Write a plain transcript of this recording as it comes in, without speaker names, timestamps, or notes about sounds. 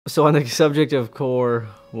So on the subject of core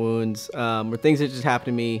wounds, or things that just happened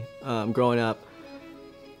to me growing up,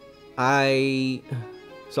 I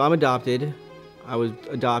so I'm adopted. I was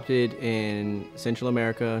adopted in Central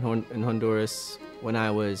America in Honduras when I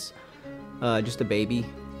was just a baby,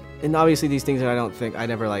 and obviously these things that I don't think I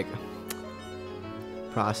never like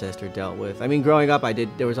processed or dealt with. I mean, growing up, I did.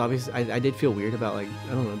 There was obviously I did feel weird about like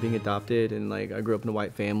I don't know being adopted, and like I grew up in a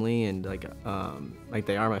white family, and like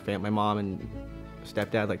they are my family, my mom and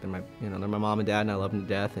stepdad, like they're my mom and dad, and I love them to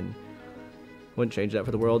death, and wouldn't change that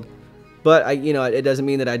for the world. But it doesn't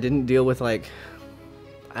mean that I didn't deal with like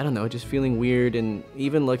I don't know, just feeling weird, and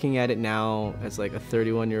even looking at it now as like a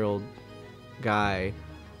 31-year-old guy,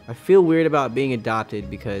 I feel weird about being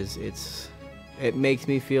adopted because it makes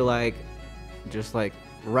me feel like just like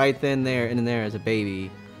right then there and there as a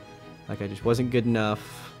baby, like I just wasn't good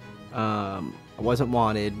enough, I wasn't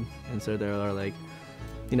wanted, and so they're like,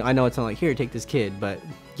 I know it's not like here, take this kid, but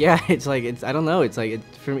yeah, it's like I don't know, it's like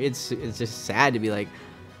for me it's just sad to be like,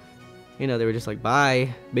 they were just like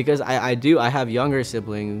bye, because I have younger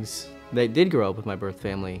siblings that did grow up with my birth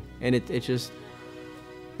family, and it's just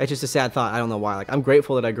a sad thought. I don't know why. Like, I'm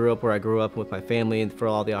grateful that I grew up where I grew up with my family and for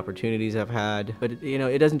all the opportunities I've had. But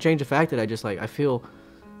it doesn't change the fact that I just like I feel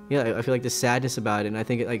like this sadness about it. And I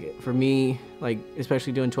think like for me, like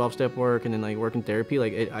especially doing 12-step work and then like working therapy,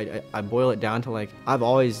 like I boil it down to like I've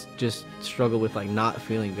always just struggled with like not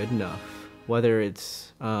feeling good enough, whether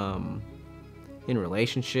it's in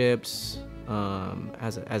relationships,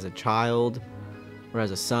 as a child, or as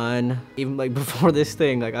a son. Even like before this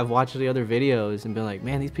thing, like I've watched the other videos and been like,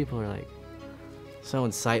 man, these people are like so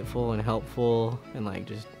insightful and helpful, and like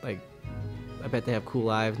just like I bet they have cool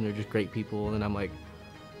lives and they're just great people. And I'm like,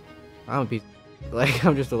 I'm a piece like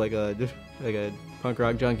I'm just like a punk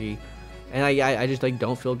rock junkie, and I just like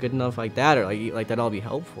don't feel good enough like that, or like that I'll be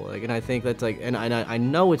helpful. Like, and I think that's like, and I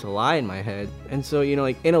know it's a lie in my head, and so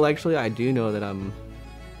like intellectually I do know that I'm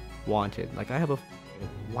wanted. Like I have a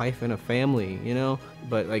wife and a family,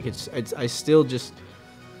 but like I still just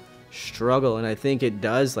struggle, and I think it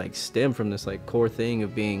does like stem from this like core thing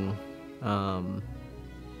of being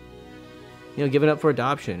given up for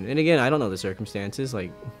adoption. And again, I don't know the circumstances.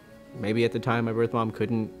 Like maybe at the time my birth mom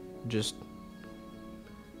couldn't just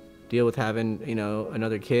deal with having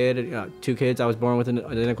another kid, two kids. I was born with an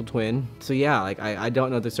identical twin, so yeah, like I don't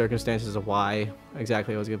know the circumstances of why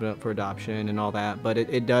exactly I was given up for adoption and all that, but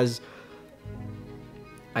it does,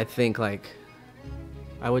 I think, like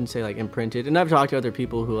I wouldn't say like imprinted. And I've talked to other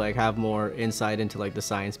people who like have more insight into like the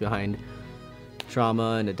science behind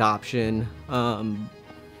trauma and adoption,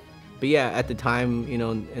 but yeah, at the time,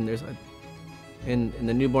 and there's in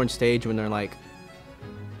the newborn stage, when they're like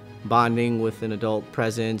bonding with an adult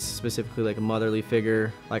presence, specifically like a motherly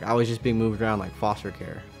figure, like I was just being moved around like foster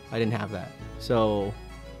care. I didn't have that. So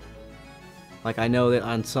like I know that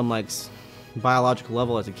on some like biological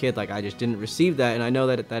level as a kid, like I just didn't receive that, and I know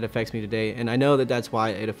that that affects me today, and I know that that's why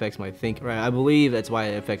it affects my thinking, right? I believe that's why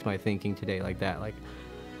it affects my thinking today like that. Like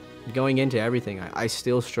going into everything, I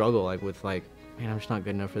still struggle like with like, man, I'm just not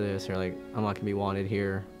good enough for this, or like I'm not gonna be wanted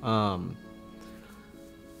here.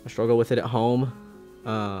 I struggle with it at home,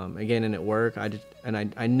 again, and at work. I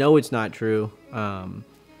know it's not true, and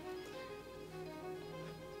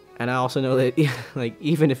I also know that like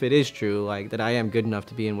even if it is true, like that I am good enough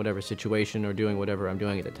to be in whatever situation or doing whatever I'm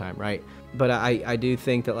doing at the time, right? But I do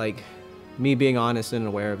think that like me being honest and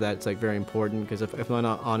aware of that, it's like very important, because if I'm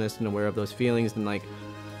not honest and aware of those feelings, then like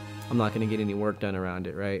I'm not gonna get any work done around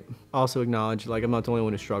it, right? Also acknowledge like I'm not the only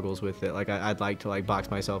one who struggles with it. Like I'd like to like box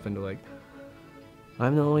myself into like,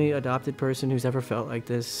 I'm the only adopted person who's ever felt like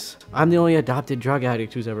this. I'm the only adopted drug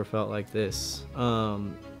addict who's ever felt like this.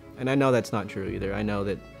 And I know that's not true either. I know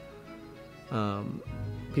that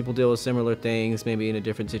people deal with similar things, maybe in a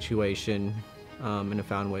different situation, and have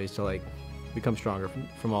found ways to like become stronger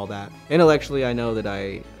from all that. Intellectually, I know that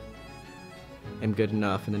I am good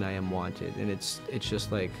enough and that I am wanted. And it's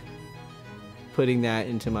just like putting that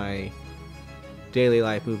into my daily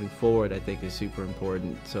life moving forward, I think is super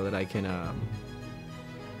important, so that I can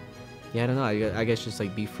yeah, I don't know, I guess just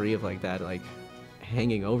like be free of like that like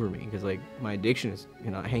hanging over me, because like my addiction is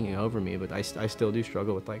hanging over me, but I still do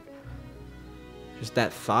struggle with like just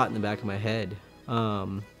that thought in the back of my head.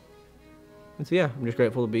 And so yeah, I'm just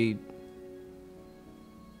grateful to be,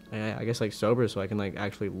 I guess, like sober, so I can like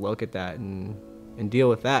actually look at that and deal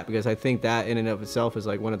with that, because I think that in and of itself is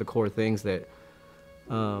like one of the core things that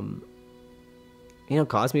caused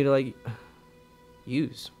me to like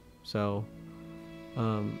use. So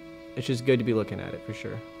it's just good to be looking at it for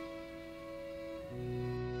sure.